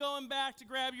back to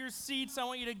grab your seats, I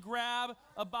want you to grab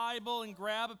a Bible and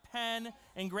grab a pen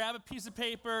and grab a piece of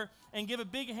paper and give a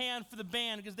big hand for the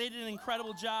band because they did an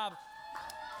incredible job.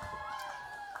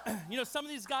 You know, some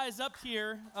of these guys up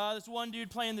here, this one dude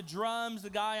playing the drums, the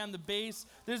guy on the bass,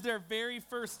 this is their very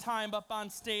first time up on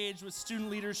stage with student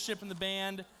leadership in the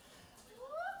band.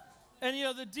 And, you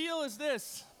know, the deal is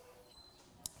this.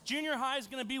 Junior high is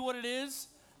going to be what it is.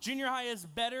 Junior high is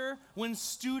better when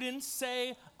students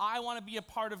say, I want to be a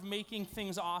part of making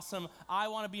things awesome. I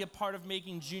want to be a part of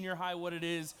making junior high what it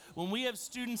is. When we have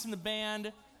students in the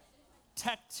band,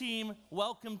 tech team,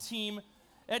 welcome team,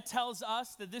 it tells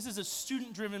us that this is a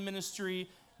student-driven ministry,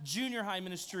 junior high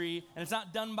ministry, and it's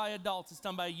not done by adults, it's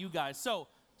done by you guys. So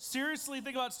seriously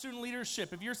think about student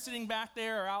leadership. If you're sitting back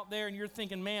there or out there and you're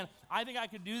thinking, man, I think I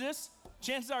could do this,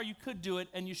 chances are you could do it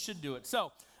and you should do it.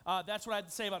 So that's what I have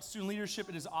to say about student leadership.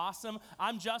 It is awesome.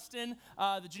 I'm Justin,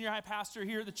 the junior high pastor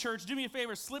here at the church. Do me a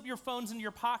favor, slip your phones into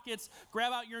your pockets,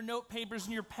 grab out your note papers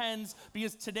and your pens,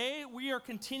 because today we are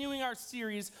continuing our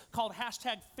series called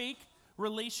 #Fake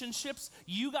Relationships.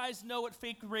 You guys know what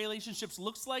fake relationships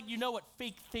looks like. You know what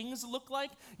fake things look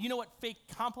like. You know what fake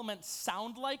compliments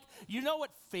sound like. You know what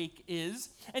fake is.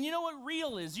 And you know what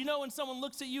real is. You know when someone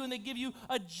looks at you and they give you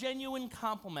a genuine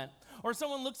compliment. Or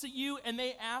someone looks at you and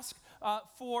they ask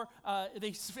for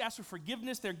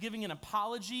forgiveness. They're giving an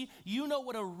apology. You know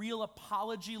what a real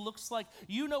apology looks like.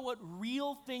 You know what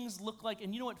real things look like.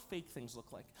 And you know what fake things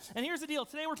look like. And here's the deal.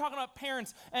 Today we're talking about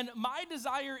parents. And my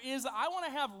desire is I want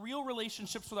to have real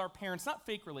relationships with our parents, not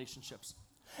fake relationships.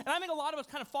 And I think a lot of us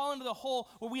kind of fall into the hole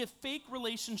where we have fake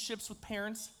relationships with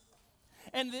parents.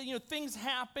 And things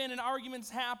happen and arguments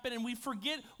happen and we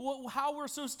forget how we're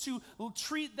supposed to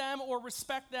treat them or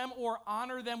respect them or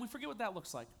honor them. We forget what that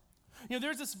looks like.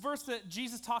 There's this verse that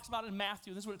Jesus talks about in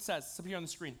Matthew. This is what it says. It's up here on the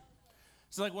screen.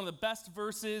 It's like one of the best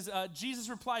verses. Jesus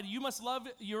replied, you must love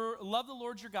the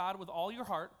Lord your God with all your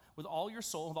heart, with all your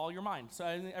soul, with all your mind. So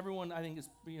everyone, I think, is,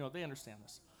 they understand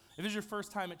this. If this is your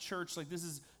first time at church, like this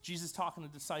is Jesus talking to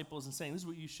disciples and saying, this is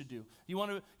what you should do. You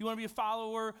want to be a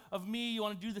follower of me? You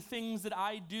want to do the things that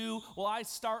I do? Well, I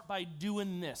start by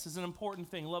doing this. It's an important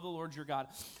thing. Love the Lord your God.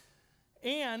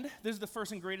 And this is the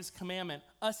first and greatest commandment.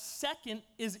 A second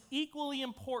is equally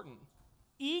important.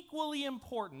 Equally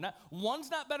important.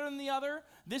 One's not better than the other.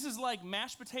 This is like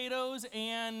mashed potatoes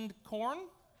and corn.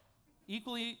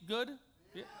 Equally good.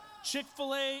 Yeah.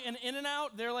 Chick-fil-A and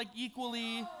In-N-Out, they're like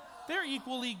equally... They're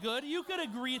equally good. You could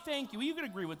agree. Thank you. You could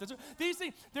agree with this. These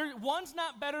things, one's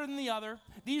not better than the other.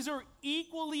 These are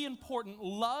equally important.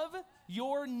 Love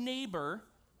your neighbor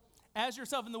as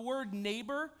yourself. And the word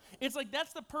neighbor, it's like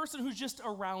that's the person who's just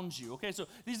around you. Okay, so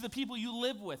these are the people you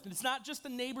live with. And it's not just the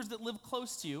neighbors that live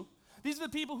close to you. These are the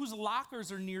people whose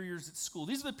lockers are near yours at school.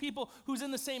 These are the people who's in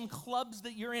the same clubs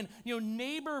that you're in.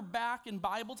 Neighbor back in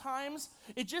Bible times,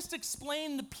 it just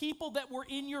explained the people that were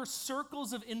in your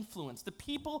circles of influence, the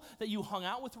people that you hung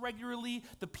out with regularly,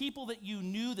 the people that you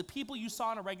knew, the people you saw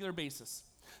on a regular basis.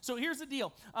 So here's the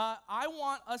deal. I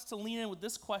want us to lean in with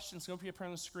this question. It's going to be up here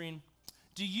on the screen.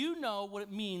 Do you know what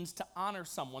it means to honor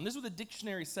someone? This is what the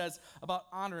dictionary says about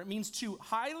honor. It means to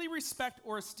highly respect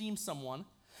or esteem someone.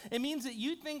 It means that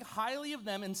you think highly of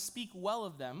them and speak well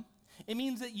of them. It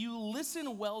means that you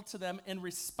listen well to them and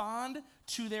respond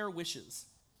to their wishes.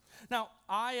 Now,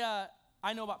 I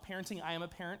know about parenting. I am a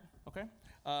parent, okay?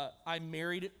 I'm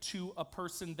married to a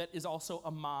person that is also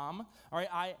a mom. All right,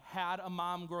 I had a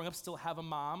mom growing up, still have a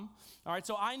mom. All right,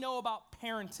 so I know about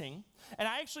parenting. And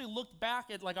I actually looked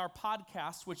back at like our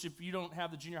podcast, which if you don't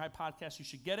have the junior high podcast, you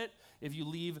should get it. If you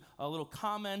leave a little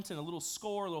comment and a little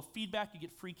score, a little feedback, you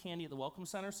get free candy at the Welcome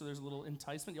Center. So there's a little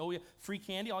enticement. Oh yeah, free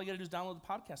candy. All you got to do is download the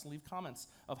podcast and leave comments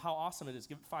of how awesome it is.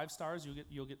 Give it 5 stars,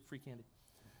 you'll get free candy.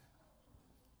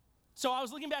 So I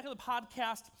was looking back at the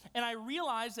podcast, and I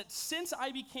realized that since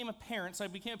I became a parent, so I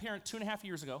became a parent 2.5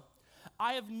 years ago,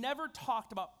 I have never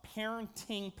talked about parent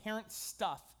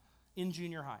stuff in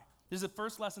junior high. This is the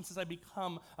first lesson since I have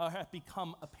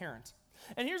become a parent.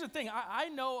 And here's the thing. I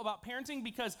know about parenting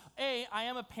because, A, I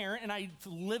am a parent, and I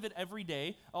live it every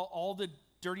day, all the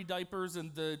dirty diapers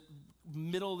and the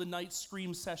middle of the night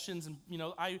scream sessions, and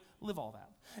I live all that.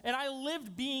 And I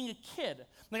lived being a kid.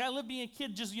 Like I lived being a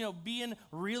kid just, being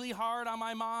really hard on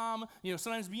my mom,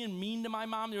 sometimes being mean to my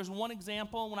mom. There's one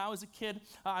example when I was a kid,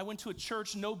 I went to a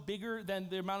church no bigger than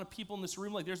the amount of people in this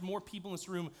room. Like there's more people in this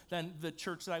room than the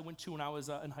church that I went to when I was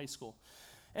in high school.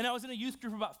 And I was in a youth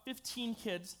group of about 15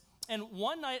 kids. And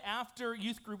one night after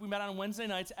youth group, we met on Wednesday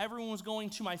nights, everyone was going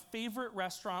to my favorite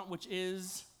restaurant, which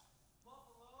is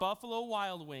Buffalo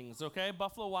Wild Wings, okay?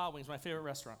 Buffalo Wild Wings, my favorite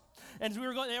restaurant. And they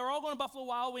were all going to Buffalo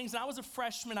Wild Wings, and I was a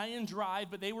freshman. I didn't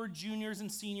drive, but they were juniors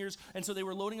and seniors, and so they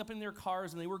were loading up in their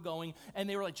cars, and they were going, and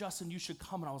they were like, Justin, you should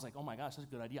come. And I was like, oh my gosh, that's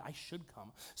a good idea. I should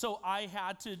come. So I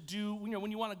had to do,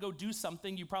 when you want to go do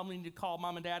something, you probably need to call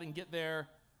mom and dad and get their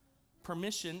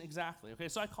permission, exactly. Okay,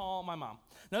 so I call my mom.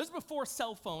 Now, this is before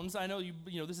cell phones. I know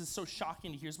this is so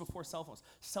shocking to hear. It's before cell phones.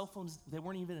 Cell phones, they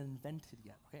weren't even invented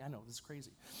yet. Okay, I know, this is crazy.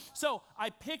 So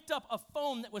I picked up a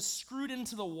phone that was screwed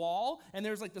into the wall, and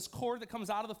there's like this cord that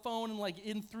comes out of the phone and like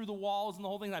in through the walls and the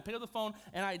whole thing. And I picked up the phone,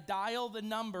 and I dial the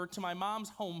number to my mom's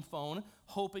home phone,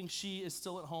 hoping she is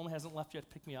still at home, hasn't left yet to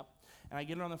pick me up. And I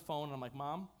get her on the phone, and I'm like,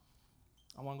 Mom,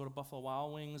 I want to go to Buffalo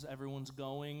Wild Wings. Everyone's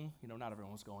going. Not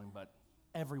everyone's going, but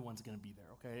everyone's going to be there,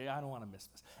 okay? I don't want to miss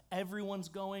this. Everyone's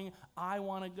going. I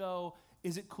want to go.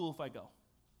 Is it cool if I go?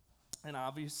 And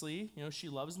obviously, she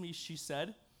loves me. She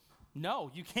said,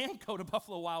 no, you can't go to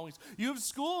Buffalo Wild Wings. You have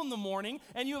school in the morning,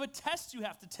 and you have a test you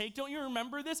have to take. Don't you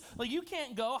remember this? Like, you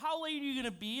can't go. How late are you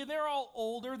going to be? And they're all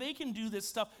older. They can do this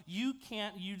stuff. You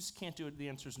can't. You just can't do it. The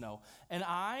answer is no. And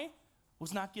I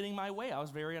was not getting my way. I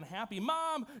was very unhappy.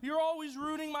 Mom, you're always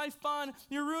ruining my fun.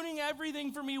 You're ruining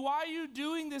everything for me. Why are you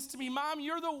doing this to me? Mom,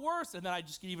 you're the worst. And then I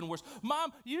just get even worse.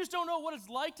 Mom, you just don't know what it's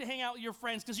like to hang out with your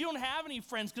friends because you don't have any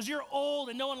friends because you're old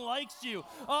and no one likes you.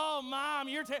 Oh, Mom,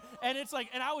 you're and it's like,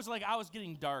 and I was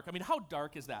getting dark. I mean, how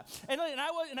dark is that? And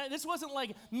this wasn't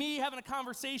like me having a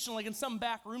conversation like in some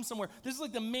back room somewhere. This is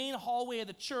like the main hallway of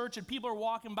the church, and people are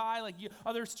walking by, like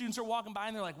other students are walking by,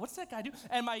 and they're like, what's that guy do?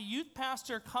 And my youth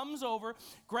pastor comes over,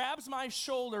 grabs my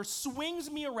shoulder, swings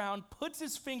me around, puts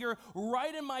his finger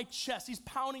right in my chest. He's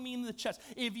pounding me in the chest.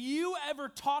 If you ever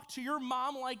talk to your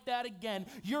mom like that again,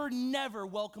 you're never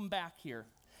welcome back here.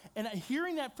 And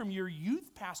hearing that from your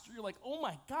youth pastor, you're like, oh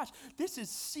my gosh, this is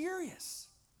serious.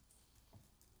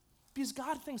 Because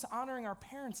God thinks honoring our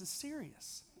parents is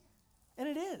serious. And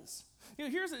it is.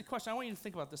 Here's a question. I want you to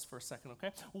think about this for a second,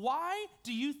 okay? Why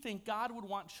do you think God would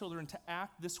want children to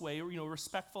act this way,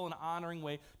 respectful and honoring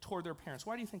way toward their parents?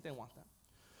 Why do you think they want that?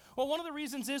 Well, one of the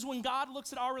reasons is when God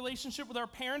looks at our relationship with our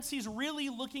parents, he's really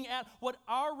looking at what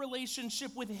our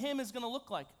relationship with him is going to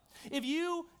look like. If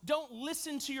you don't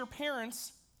listen to your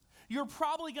parents, you're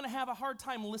probably going to have a hard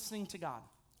time listening to God.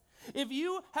 If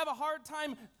you have a hard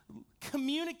time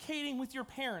communicating with your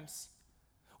parents,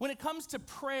 when it comes to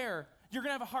prayer, you're going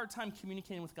to have a hard time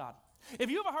communicating with God. If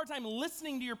you have a hard time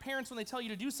listening to your parents when they tell you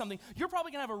to do something, you're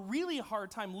probably going to have a really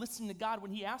hard time listening to God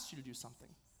when he asks you to do something.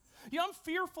 I'm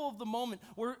fearful of the moment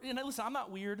where, listen, I'm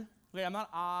not weird. Okay, I'm not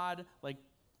odd, like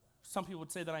some people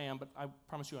would say that I am, but I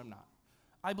promise you I'm not.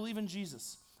 I believe in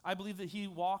Jesus. I believe that he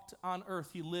walked on earth,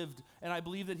 he lived, and I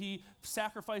believe that he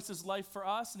sacrificed his life for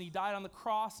us, and he died on the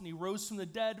cross, and he rose from the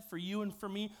dead for you and for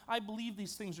me. I believe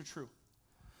these things are true.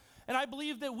 And I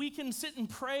believe that we can sit and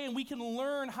pray and we can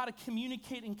learn how to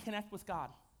communicate and connect with God.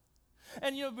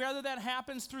 And whether that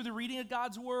happens through the reading of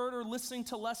God's word or listening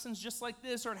to lessons just like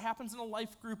this, or it happens in a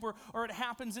life group, or it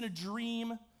happens in a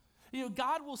dream,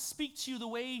 God will speak to you the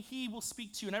way he will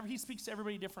speak to you, and he speaks to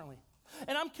everybody differently.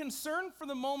 And I'm concerned for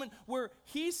the moment where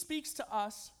he speaks to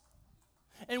us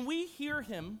and we hear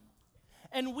him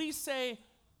and we say,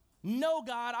 no,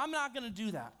 God, I'm not going to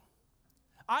do that.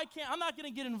 I'm not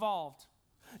going to get involved.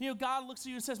 God looks at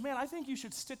you and says, man, I think you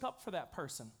should stick up for that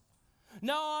person.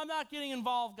 No, I'm not getting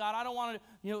involved, God. I don't want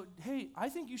to, hey, I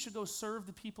think you should go serve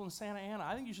the people in Santa Ana.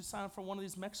 I think you should sign up for one of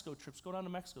these Mexico trips. Go down to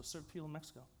Mexico, serve people in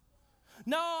Mexico.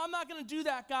 No, I'm not going to do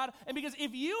that, God. And because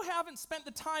if you haven't spent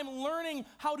the time learning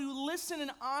how to listen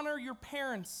and honor your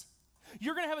parents,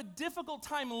 you're going to have a difficult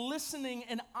time listening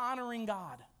and honoring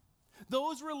God.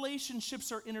 Those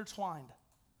relationships are intertwined.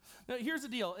 Now, here's the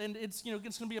deal, and it's going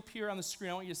to be up here on the screen.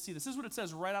 I want you to see this. This is what it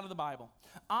says right out of the Bible.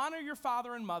 Honor your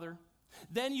father and mother,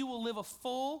 then you will live a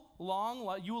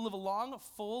long,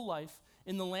 full life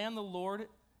in the land the Lord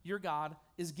your God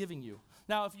is giving you.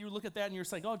 Now, if you look at that and you're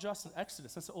just like, oh, Justin,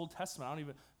 Exodus, that's the Old Testament.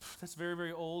 That's very,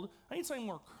 very old. I need something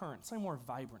more current, something more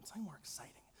vibrant, something more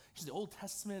exciting. There's the Old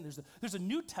Testament, there's a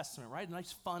New Testament, right? A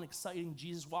nice, fun, exciting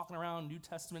Jesus walking around, New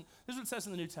Testament. This is what it says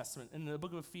in the New Testament, in the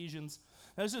book of Ephesians.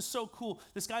 Now, this is so cool.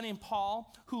 This guy named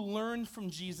Paul, who learned from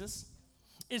Jesus,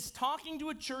 is talking to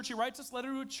a church. He writes this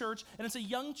letter to a church, and it's a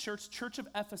young church, Church of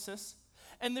Ephesus.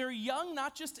 And they're young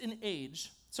not just in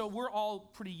age, so we're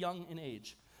all pretty young in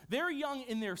age. They're young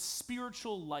in their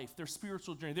spiritual life, their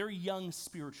spiritual journey. They're young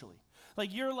spiritually.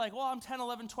 Like you're like, well, I'm 10,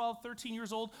 11, 12, 13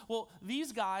 years old. Well,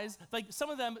 these guys, like some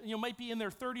of them, might be in their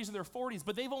 30s or their 40s,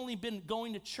 but they've only been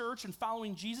going to church and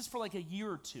following Jesus for like a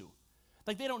year or two.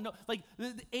 Like they don't know. Like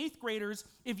the eighth graders,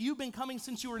 if you've been coming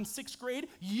since you were in sixth grade,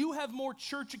 you have more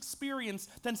church experience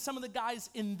than some of the guys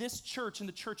in this church, in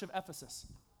the church of Ephesus.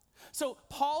 So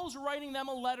Paul's writing them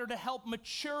a letter to help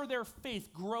mature their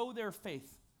faith, grow their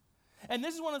faith. And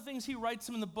this is one of the things he writes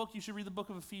them in the book. You should read the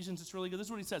book of Ephesians. It's really good. This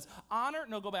is what he says.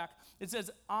 It says,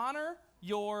 honor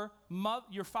your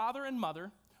father and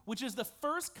mother, which is the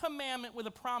first commandment with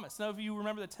a promise. Now, if you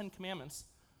remember the 10 commandments,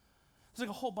 there's like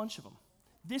a whole bunch of them.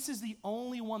 This is the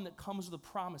only one that comes with a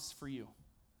promise for you.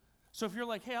 So if you're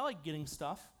like, hey, I like getting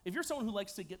stuff. If you're someone who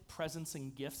likes to get presents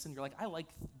and gifts, and you're like, I like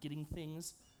getting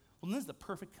things, well, this is the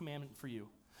perfect commandment for you.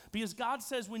 Because God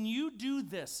says when you do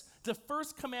this, the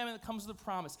first commandment that comes with a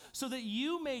promise, so that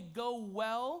you may go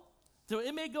well, so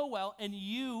it may go well, and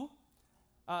you,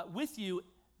 with you,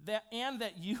 that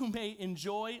you may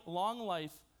enjoy long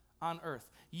life on earth.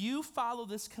 You follow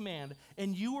this command,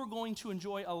 and you are going to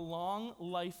enjoy a long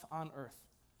life on earth.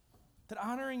 That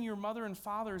honoring your mother and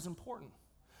father is important.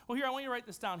 Well, here, I want you to write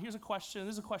this down. Here's a question.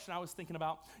 This is a question I was thinking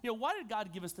about. Why did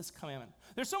God give us this commandment?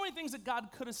 There's so many things that God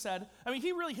could have said. I mean,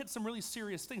 he really hit some really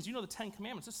serious things. You know the 10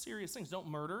 commandments. It's serious things. Don't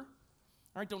murder.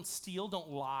 All right, don't steal. Don't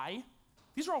lie.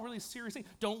 These are all really serious things.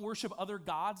 Don't worship other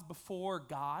gods before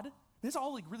God. This is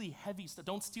all like really heavy stuff.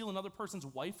 Don't steal another person's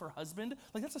wife or husband.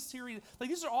 Like that's a serious, like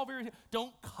these are all very,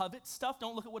 don't covet stuff.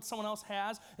 Don't look at what someone else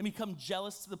has and become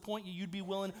jealous to the point you'd be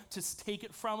willing to take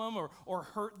it from them or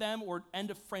hurt them or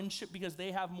end a friendship because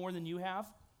they have more than you have.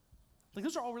 Like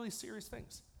those are all really serious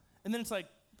things. And then it's like,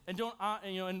 and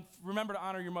remember to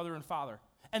honor your mother and father.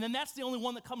 And then that's the only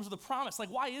one that comes with a promise.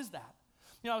 Like why is that?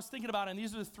 I was thinking about it, and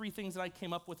these are the three things that I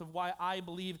came up with of why I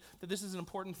believe that this is an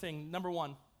important thing. Number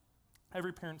one,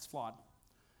 every parent's flawed.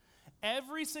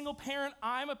 Every single parent,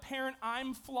 I'm a parent,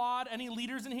 I'm flawed. Any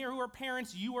leaders in here who are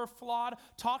parents, you are flawed.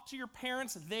 Talk to your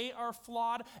parents, they are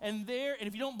flawed. And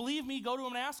if you don't believe me, go to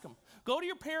them and ask them. Go to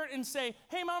your parent and say,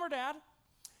 hey, mom or dad,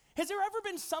 has there ever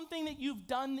been something that you've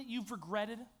done that you've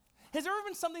regretted? Has there ever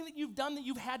been something that you've done that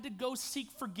you've had to go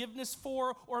seek forgiveness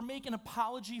for or make an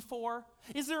apology for?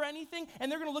 Is there anything?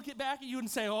 And they're going to look back at you and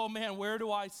say, oh man, where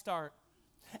do I start?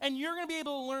 And you're going to be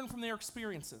able to learn from their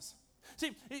experiences.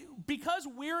 See, because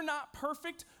we're not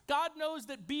perfect, God knows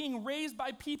that being raised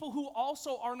by people who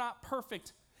also are not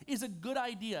perfect is a good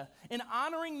idea. And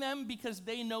honoring them because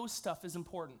they know stuff is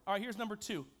important. All right, here's number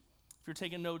two. If you're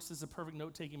taking notes, this is a perfect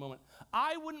note-taking moment.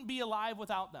 I wouldn't be alive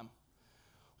without them.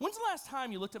 When's the last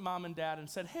time you looked at mom and dad and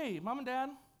said, hey, mom and dad,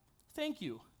 thank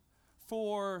you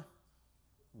for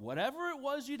whatever it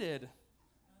was you did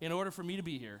in order for me to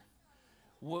be here?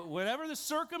 Whatever the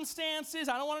circumstances,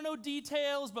 I don't want to know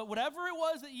details, but whatever it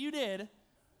was that you did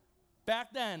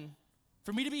back then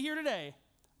for me to be here today,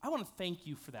 I want to thank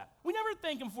you for that. We never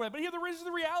thank him for that, but here's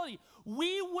the reality.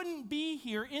 We wouldn't be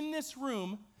here in this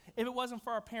room if it wasn't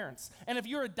for our parents. And if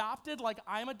you're adopted like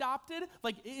I'm adopted,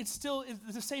 like it's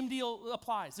the same deal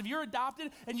applies. If you're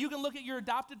adopted and you can look at your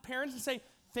adopted parents and say,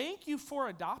 thank you for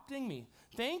adopting me.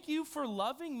 Thank you for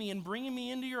loving me and bringing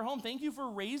me into your home. Thank you for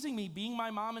raising me, being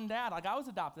my mom and dad. Like I was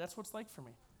adopted. That's what it's like for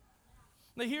me.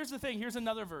 Now here's the thing. Here's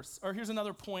another verse, or here's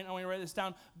another point. I want you to write this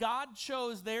down. God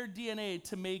chose their DNA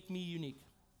to make me unique.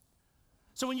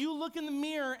 So when you look in the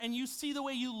mirror and you see the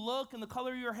way you look and the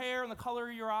color of your hair and the color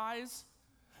of your eyes,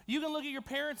 you can look at your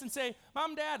parents and say,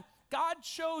 Mom, Dad, God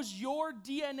chose your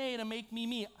DNA to make me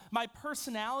me. My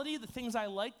personality, the things I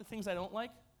like, the things I don't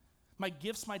like, my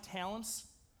gifts, my talents,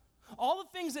 all the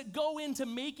things that go into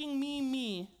making me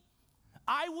me,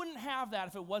 I wouldn't have that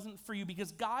if it wasn't for you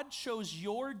because God chose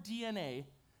your DNA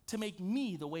to make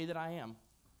me the way that I am.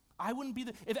 I wouldn't be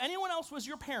if anyone else was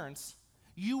your parents,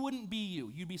 you wouldn't be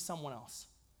you. You'd be someone else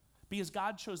because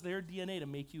God chose their DNA to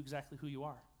make you exactly who you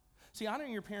are. See,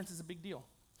 honoring your parents is a big deal.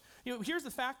 Here's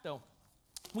the fact, though.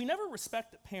 We never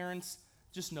respect that parents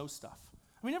just know stuff.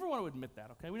 We never want to admit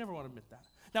that, okay? We never want to admit that.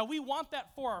 Now, we want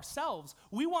that for ourselves.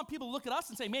 We want people to look at us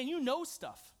and say, man, you know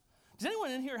stuff. Does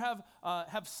anyone in here have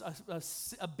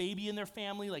a baby in their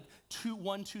family, like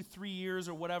 1, 2, 3 years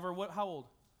or whatever? How old?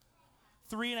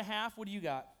 3.5? What do you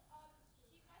got?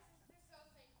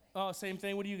 Oh, same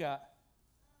thing. What do you got?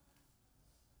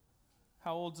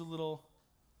 How old's a little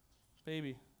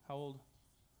baby? How old?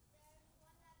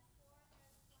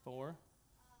 4?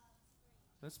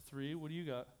 That's 3. What do you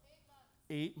got?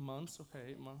 8 months.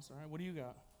 Okay, 8 months. All right. What do you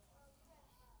got?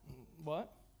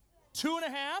 What?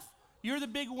 2.5? You're the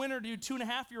big winner, dude.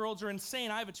 2.5-year-olds are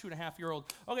insane. I have a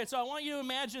 2.5-year-old. Okay, so I want you to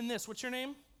imagine this. What's your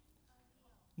name?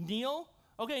 Neil?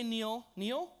 Okay, Neil.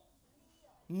 Neil?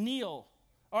 Neil.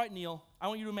 All right, Neil. I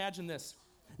want you to imagine this.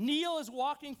 Neil is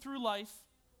walking through life.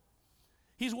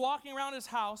 He's walking around his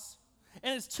house,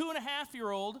 and his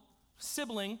 2.5-year-old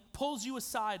sibling pulls you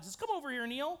aside, says, come over here,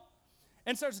 Neil,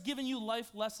 and starts giving you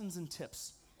life lessons and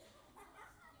tips.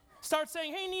 Starts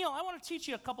saying, hey, Neil, I want to teach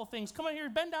you a couple things. Come on here,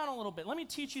 bend down a little bit. Let me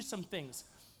teach you some things.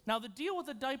 Now, the deal with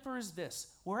a diaper is this.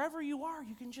 Wherever you are,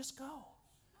 you can just go.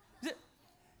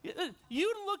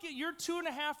 You'd look at your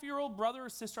 2.5-year-old brother or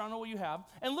sister, I don't know what you have,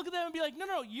 and look at them and be like,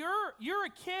 no, you're a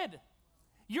kid.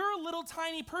 You're a little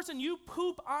tiny person. You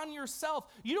poop on yourself.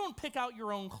 You don't pick out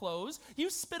your own clothes. You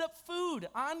spit up food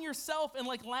on yourself and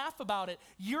like laugh about it.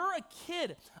 You're a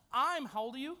kid. How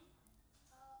old are you?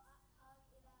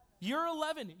 You're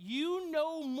 11. You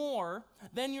know more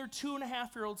than your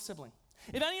 2.5-year-old sibling.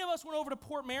 If any of us went over to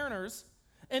Port Mariners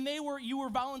and you were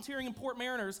volunteering in Port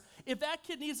Mariners, if that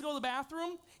kid needs to go to the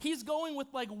bathroom, he's going with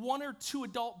like 1 or 2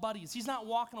 adult buddies. He's not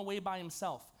walking away by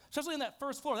himself. Especially in that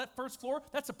first floor. That first floor,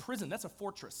 that's a prison. That's a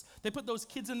fortress. They put those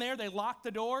kids in there. They lock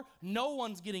the door. No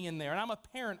one's getting in there. And I'm a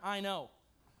parent. I know.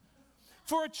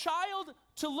 For a child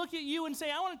to look at you and say,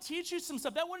 I want to teach you some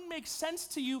stuff, that wouldn't make sense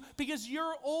to you because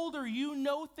you're older. You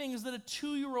know things that a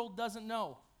 2-year-old doesn't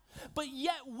know. But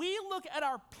yet we look at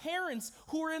our parents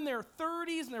who are in their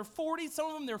 30s and their 40s, some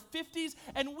of them their 50s,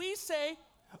 and we say,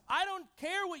 I don't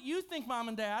care what you think, Mom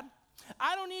and Dad.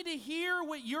 I don't need to hear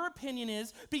what your opinion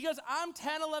is because I'm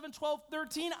 10, 11, 12,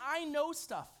 13. I know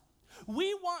stuff.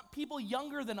 We want people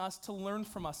younger than us to learn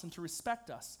from us and to respect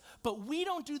us, but we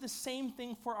don't do the same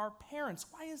thing for our parents.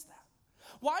 Why is that?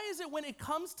 Why is it when it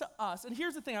comes to us, and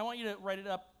here's the thing, I want you to write it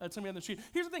up at somebody on the street.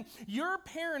 Here's the thing, your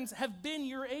parents have been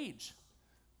your age,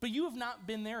 but you have not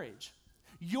been their age.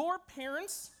 Your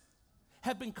parents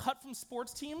have been cut from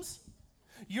sports teams.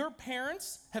 Your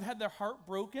parents have had their heart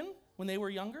broken when they were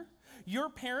younger. Your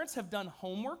parents have done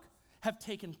homework, have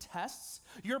taken tests.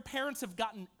 Your parents have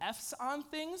gotten F's on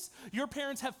things. Your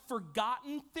parents have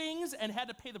forgotten things and had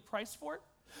to pay the price for it.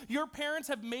 Your parents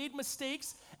have made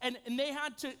mistakes and they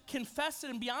had to confess it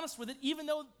and be honest with it even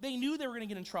though they knew they were going to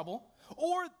get in trouble.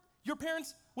 Or your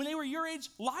parents, when they were your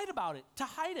age, lied about it to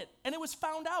hide it, and it was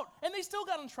found out, and they still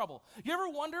got in trouble. You ever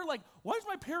wonder, like, why does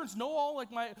my parents know all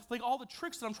all the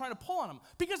tricks that I'm trying to pull on them?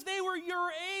 Because they were your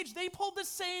age. They pulled the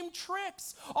same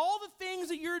tricks. All the things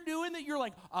that you're doing that you're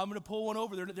like, I'm going to pull one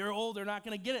over. They're old. They're not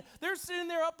going to get it. They're sitting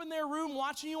there up in their room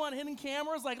watching you on hidden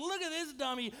cameras like, look at this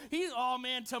dummy. Oh,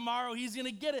 man, tomorrow he's going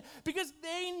to get it. Because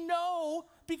they know,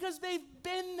 because they've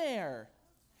been there.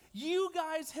 You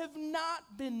guys have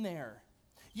not been there.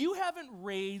 You haven't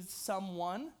raised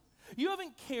someone. You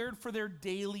haven't cared for their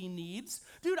daily needs.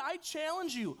 Dude, I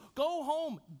challenge you. Go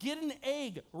home, get an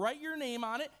egg, write your name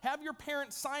on it, have your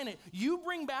parents sign it. You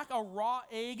bring back a raw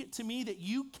egg to me that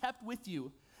you kept with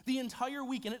you the entire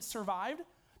week and it survived.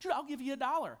 Dude, I'll give you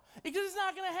 $1. Because it's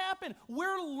not going to happen.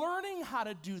 We're learning how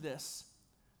to do this.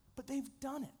 But they've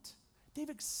done it. They've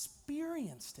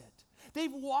experienced it.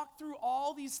 They've walked through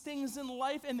all these things in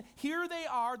life, and here they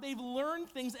are. They've learned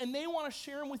things, and they want to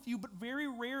share them with you, but very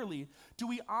rarely do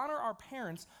we honor our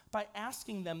parents by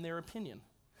asking them their opinion.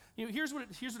 You know, here's what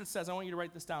it says. I want you to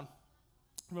write this down.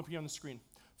 I'm up here on the screen.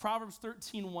 Proverbs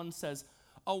 13:1 says,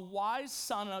 a wise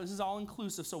son, now this is all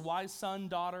inclusive, so wise son,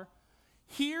 daughter,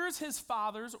 hears his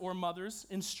father's or mother's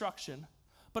instruction,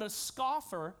 but a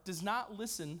scoffer does not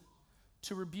listen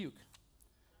to rebuke.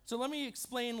 So let me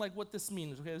explain what this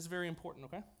means, okay? This is very important,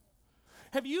 okay?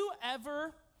 Have you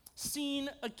ever seen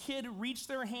a kid reach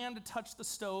their hand to touch the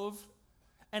stove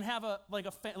and have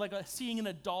seeing an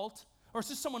adult or it's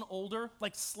just someone older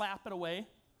slap it away?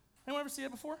 Anyone ever see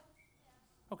that before?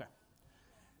 Okay.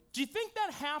 Do you think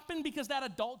that happened because that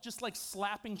adult just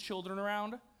slapping children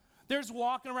around? They're just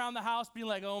walking around the house being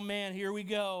like, oh man, here we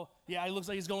go. Yeah, he looks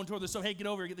like he's going toward the stove. Hey, get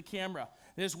over here, get the camera.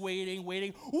 They're just waiting.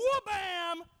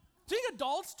 Whoop-bam! Do you think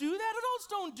adults do that? Adults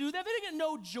don't do that. They don't get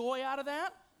no joy out of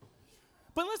that.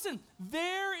 But listen,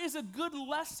 there is a good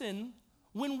lesson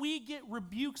when we get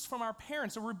rebukes from our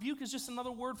parents. A rebuke is just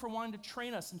another word for wanting to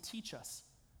train us and teach us.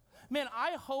 Man,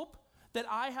 I hope that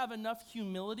I have enough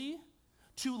humility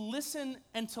to listen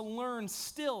and to learn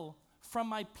still from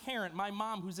my parent, my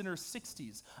mom who's in her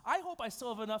 60s. I hope I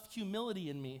still have enough humility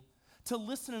in me to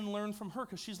listen and learn from her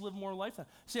because she's lived more life than.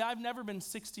 See, I've never been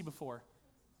 60 before.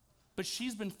 But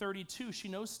she's been 32. She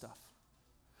knows stuff.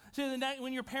 So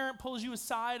when your parent pulls you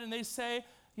aside and they say,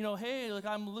 hey,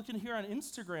 I'm looking here on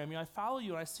Instagram. I follow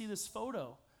you and I see this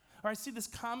photo. Or I see this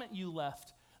comment you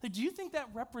left. Do you think that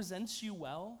represents you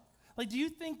well? Do you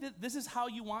think that this is how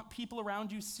you want people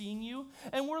around you seeing you?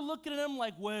 And we're looking at them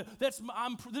well, this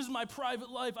is my private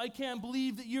life. I can't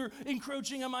believe that you're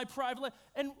encroaching on my private life.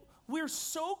 And we're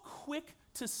so quick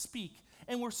to speak.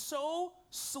 And we're so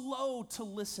slow to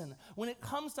listen when it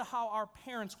comes to how our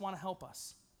parents want to help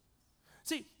us.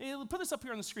 See, put this up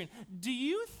here on the screen. Do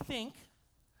you think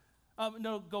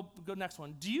No, go next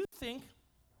one. Do you think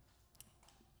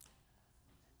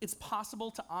it's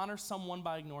possible to honor someone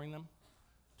by ignoring them?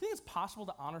 Do you think it's possible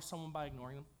to honor someone by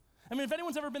ignoring them? I mean, if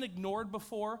anyone's ever been ignored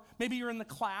before, maybe you're in the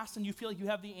class and you feel like you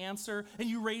have the answer and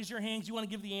you raise your hands, you want to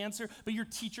give the answer, but your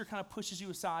teacher kind of pushes you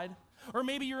aside. Or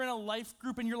maybe you're in a life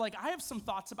group and you're like, I have some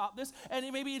thoughts about this, and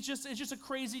maybe it's just a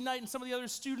crazy night and some of the other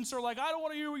students are like, I don't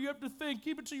want to hear what you have to think,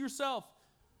 keep it to yourself.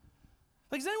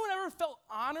 Like, has anyone ever felt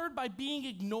honored by being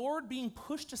ignored, being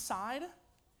pushed aside?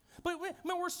 But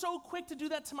we're so quick to do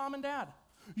that to mom and dad.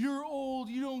 You're old,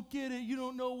 you don't get it, you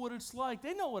don't know what it's like.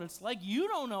 They know what it's like, you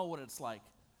don't know what it's like.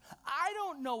 I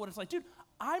don't know what it's like. Dude,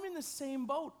 I'm in the same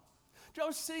boat. Dude, I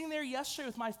was sitting there yesterday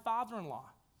with my father-in-law.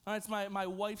 It's my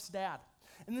wife's dad.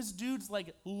 And this dude's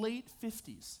like late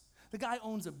 50s. The guy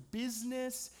owns a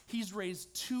business. He's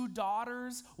raised 2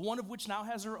 daughters, one of which now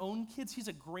has her own kids. He's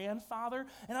a grandfather.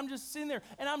 And I'm just sitting there,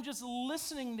 and I'm just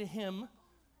listening to him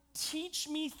teach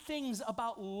me things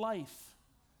about life.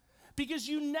 Because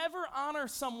you never honor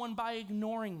someone by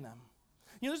ignoring them.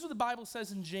 You know, this is what the Bible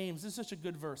says in James. This is such a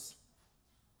good verse.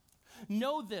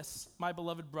 Know this, my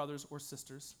beloved brothers or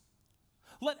sisters.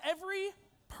 Let every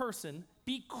person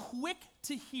be quick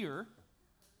to hear.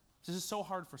 This is so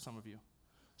hard for some of you.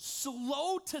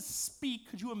 Slow to speak.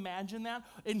 Could you imagine that?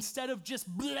 Instead of just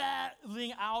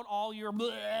blathering out all your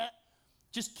blah,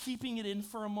 just keeping it in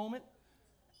for a moment.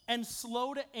 And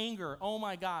slow to anger. Oh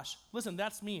my gosh. Listen,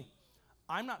 that's me.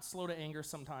 I'm not slow to anger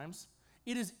sometimes.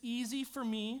 It is easy for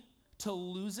me to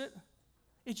lose it.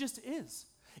 It just is.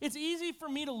 It's easy for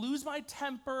me to lose my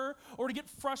temper or to get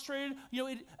frustrated. You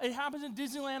know, it happens in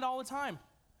Disneyland all the time.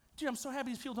 Dude, I'm so happy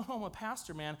these people don't know I'm a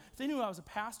pastor, man. If they knew I was a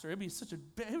pastor, it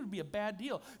would be a bad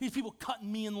deal. These people cutting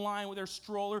me in line with their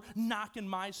stroller, knocking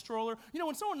my stroller. You know,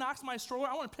 when someone knocks my stroller,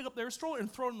 I want to pick up their stroller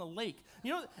and throw it in the lake.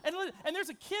 You know, and there's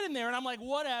a kid in there, and I'm like,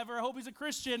 whatever, I hope he's a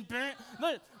Christian. Then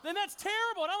that's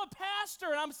terrible, and I'm a pastor,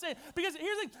 and I'm saying, because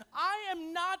here's the thing, I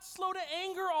am not slow to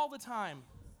anger all the time.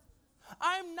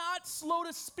 I'm not slow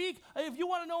to speak. If you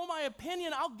want to know my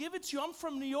opinion, I'll give it to you. I'm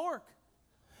from New York.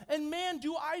 And man,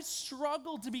 do I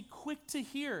struggle to be quick to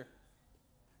hear.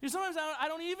 You know, sometimes I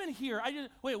don't even hear. I just,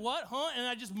 wait, what, huh? And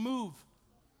I just move.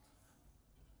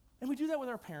 And we do that with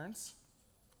our parents.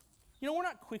 You know, we're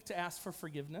not quick to ask for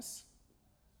forgiveness.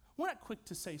 We're not quick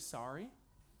to say sorry.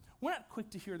 We're not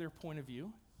quick to hear their point of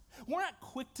view. We're not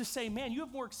quick to say, man, you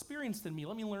have more experience than me.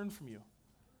 Let me learn from you.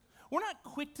 We're not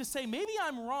quick to say, maybe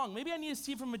I'm wrong. Maybe I need to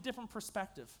see it from a different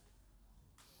perspective.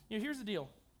 You know, here's the deal.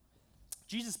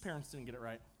 Jesus' parents didn't get it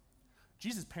right.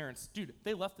 Jesus' parents, dude,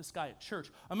 they left this guy at church.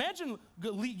 Imagine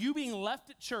you being left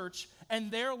at church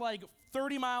and they're like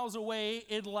 30 miles away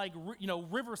in like, you know,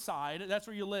 Riverside. That's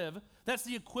where you live. That's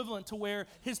the equivalent to where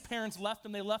his parents left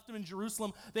him. They left him in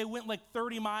Jerusalem. They went like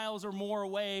 30 miles or more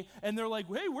away, and they're like,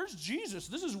 hey, where's Jesus?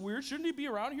 This is weird. Shouldn't he be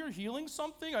around here healing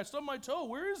something? I stubbed my toe.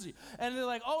 Where is he? And they're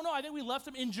like, oh, no, I think we left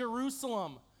him in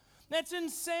Jerusalem. That's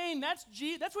insane.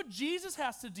 That's what Jesus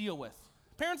has to deal with.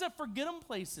 Parents that forget him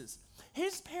places.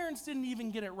 His parents didn't even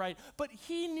get it right, but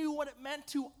he knew what it meant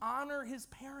to honor his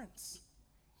parents.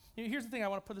 Here's the thing. I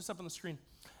want to put this up on the screen.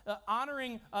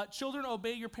 Honoring children,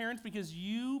 obey your parents because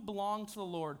you belong to the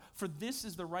Lord, for this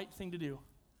is the right thing to do.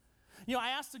 You know, I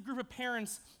asked a group of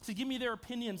parents to give me their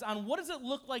opinions on what does it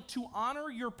look like to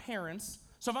honor your parents.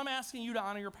 So if I'm asking you to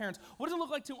honor your parents, what does it look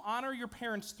like to honor your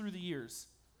parents through the years?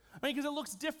 I mean, because it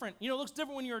looks different. You know, it looks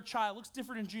different when you're a child. It looks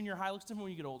different in junior high. It looks different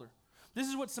when you get older. This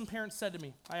is what some parents said to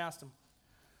me. I asked them.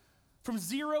 From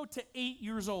 0 to 8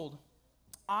 years old,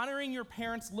 honoring your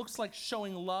parents looks like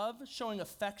showing love, showing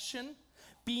affection,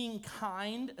 being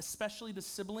kind, especially to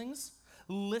siblings,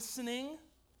 listening.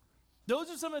 Those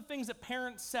are some of the things that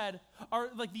parents said are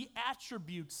like the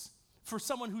attributes for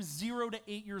someone who's 0 to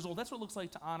 8 years old. That's what it looks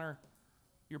like to honor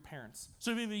your parents.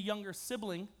 So if you have a younger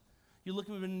sibling, you look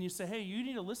at them and you say, hey, you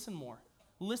need to listen more.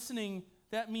 Listening,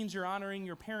 that means you're honoring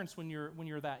your parents when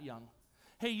you're that young.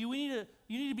 Hey, you need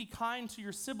to be kind to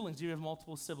your siblings. You have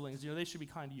multiple siblings. You know, they should be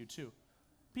kind to you too.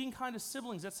 Being kind to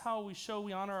siblings, that's how we show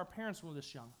we honor our parents when we're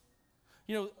this young.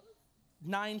 You know,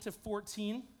 9 to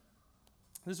 14,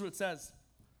 this is what it says.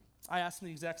 I asked them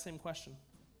the exact same question.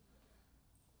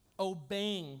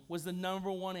 Obeying was the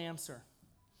number one answer.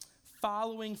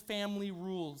 Following family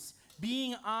rules.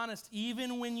 Being honest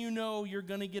even when you know you're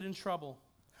going to get in trouble.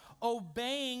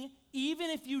 Obeying even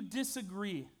if you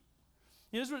disagree.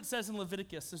 Here's what it says in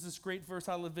Leviticus. There's this great verse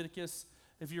out of Leviticus.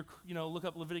 If you're, look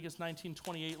up Leviticus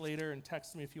 19:28 later and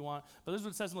text me if you want. But this is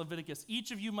what it says in Leviticus.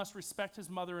 Each of you must respect his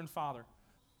mother and father.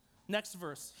 Next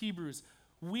verse, Hebrews.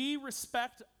 We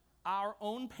respect our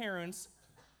own parents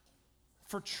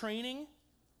for training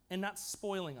and not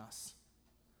spoiling us.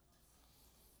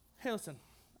 Hey, listen,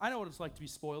 I know what it's like to be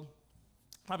spoiled.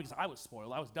 Not because I was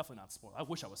spoiled. I was definitely not spoiled. I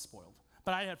wish I was spoiled.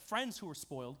 But I had friends who were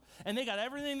spoiled, and they got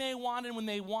everything they wanted when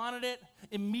they wanted it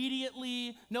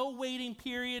immediately, no waiting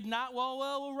period, not, well,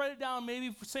 we'll write it down,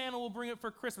 maybe Santa will bring it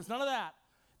for Christmas. None of that.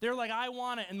 They're like, I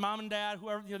want it, and mom and dad,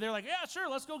 whoever, they're like, yeah, sure,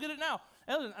 let's go get it now.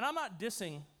 And I'm not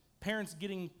dissing parents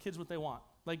getting kids what they want,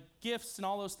 like gifts and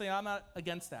all those things. I'm not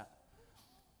against that.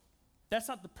 That's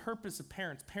not the purpose of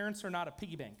parents. Parents are not a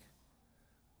piggy bank.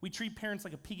 We treat parents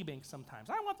like a piggy bank sometimes.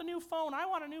 I want the new phone. I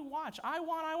want a new watch. I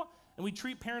want. And we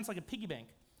treat parents like a piggy bank.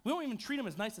 We don't even treat them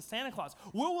as nice as Santa Claus.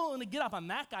 We're willing to get up on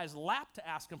that guy's lap to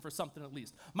ask him for something at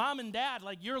least. Mom and dad,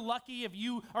 like, you're lucky if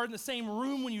you are in the same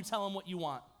room when you tell him what you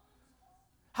want.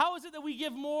 How is it that we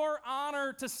give more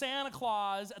honor to Santa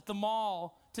Claus at the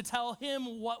mall to tell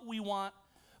him what we want,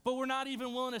 but we're not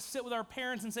even willing to sit with our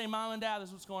parents and say, Mom and Dad, this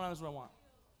is what's going on, this is what I want.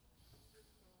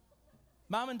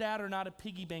 Mom and Dad are not a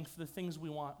piggy bank for the things we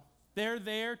want. They're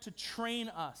there to train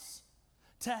us,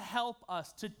 to help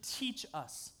us, to teach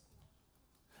us.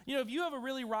 You know, if you have a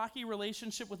really rocky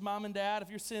relationship with Mom and Dad, if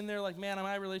you're sitting there like, man,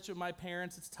 my relationship with my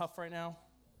parents, it's tough right now,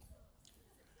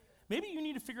 maybe you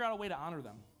need to figure out a way to honor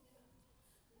them.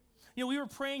 You know, we were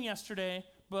praying yesterday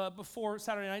before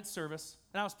Saturday night service,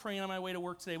 and I was praying on my way to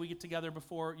work today. We get together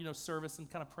before, service and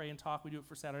kind of pray and talk. We do it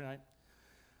for Saturday night.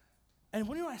 And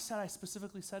what do you know what I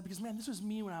specifically said? Because, man, this was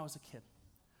me when I was a kid.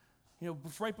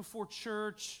 Right before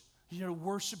church,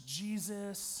 worship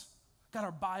Jesus, got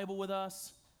our Bible with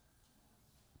us.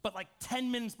 But like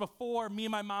 10 minutes before, me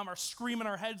and my mom are screaming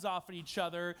our heads off at each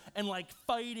other and like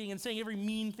fighting and saying every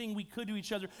mean thing we could to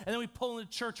each other. And then we pull into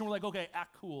church and we're like, okay,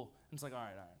 act cool. And it's like, all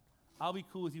right. I'll be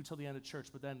cool with you till the end of church,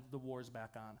 but then the war's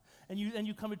back on. And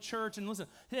you come to church and listen.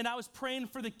 And I was praying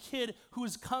for the kid who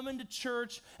was coming to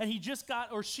church and she just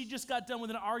got done with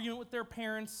an argument with their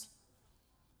parents.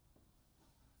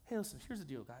 Hey, listen, here's the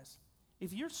deal, guys.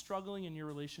 If you're struggling in your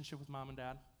relationship with mom and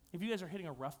dad, if you guys are hitting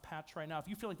a rough patch right now, if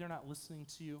you feel like they're not listening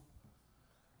to you,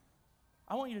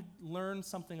 I want you to learn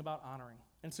something about honoring.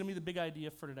 And it's going to be the big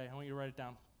idea for today. I want you to write it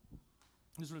down.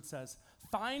 This is what it says.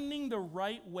 Finding the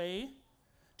right way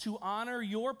to honor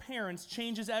your parents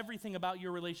changes everything about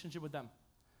your relationship with them.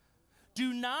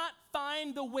 Do not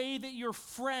find the way that your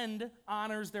friend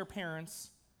honors their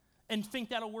parents and think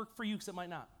that'll work for you, because it might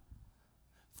not.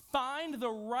 Find the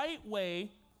right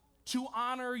way to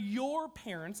honor your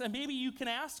parents, and maybe you can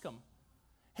ask them,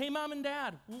 hey, mom and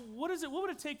dad, what would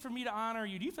it take for me to honor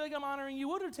you? Do you feel like I'm honoring you?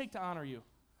 What would it take to honor you?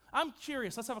 I'm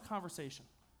curious. Let's have a conversation.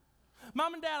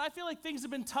 Mom and dad, I feel like things have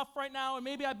been tough right now, and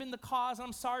maybe I've been the cause, and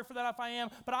I'm sorry for that if I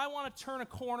am, but I want to turn a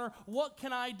corner. What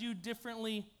can I do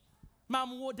differently?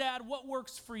 Mom, dad, what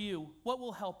works for you? What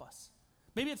will help us?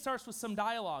 Maybe it starts with some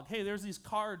dialogue. Hey, there's these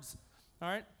cards, all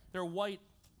right? They're white.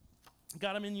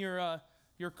 Got them in your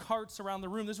carts around the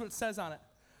room. This is what it says on it.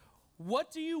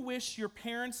 What do you wish your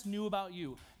parents knew about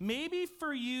you? Maybe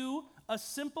for you, a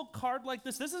simple card like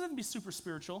this doesn't have to be super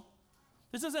spiritual.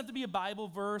 This doesn't have to be a Bible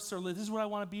verse or this is what I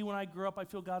want to be when I grow up. I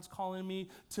feel God's calling me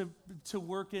to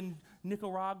work in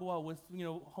Nicaragua with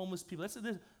homeless people.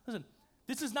 Listen,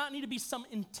 this does not need to be some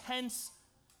intense,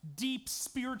 deep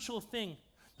spiritual thing.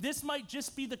 This might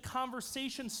just be the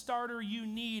conversation starter you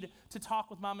need to talk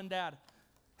with mom and dad.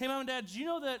 Hey, mom and dad, do you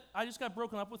know that I just got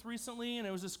broken up with recently, and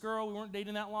it was this girl, we weren't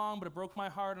dating that long, but it broke my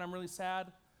heart, and I'm really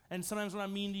sad. And sometimes when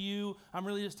I'm mean to you, I'm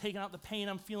really just taking out the pain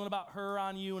I'm feeling about her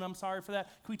on you, and I'm sorry for that.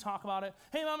 Can we talk about it?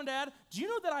 Hey, mom and dad, do you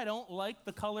know that I don't like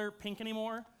the color pink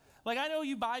anymore? Like, I know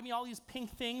you buy me all these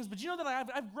pink things, but do you know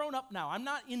that I've grown up now? I'm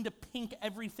not into pink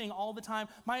everything all the time.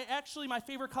 My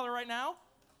favorite color right now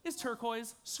is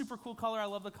turquoise. Super cool color. I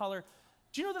love the color.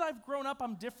 Do you know that I've grown up?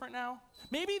 I'm different now.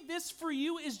 Maybe this for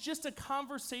you is just a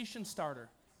conversation starter.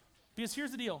 Because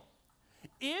here's the deal.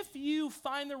 If you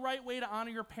find the right way to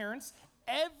honor your parents,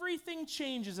 everything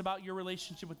changes about your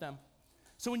relationship with them.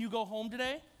 So when you go home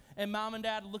today and mom and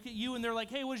dad look at you and they're like,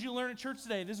 hey, what did you learn at church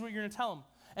today? This is what you're going to tell them.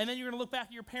 And then you're going to look back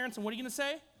at your parents and what are you going to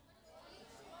say?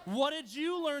 What did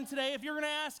you learn today? If you're going to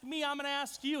ask me, I'm going to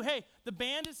ask you. Hey, the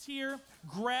band is here.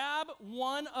 Grab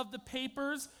one of the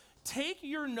papers. Take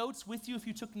your notes with you if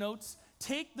you took notes.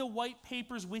 Take the white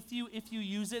papers with you if you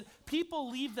use it.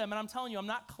 People leave them, and I'm telling you, I'm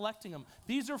not collecting them.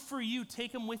 These are for you.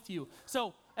 Take them with you.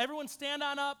 So everyone stand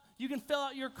on up. You can fill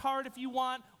out your card if you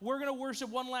want. We're going to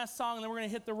worship one last song, and then we're going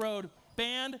to hit the road.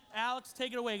 Band, Alex,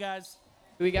 take it away, guys.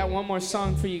 We got one more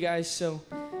song for you guys, so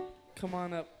come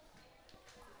on up.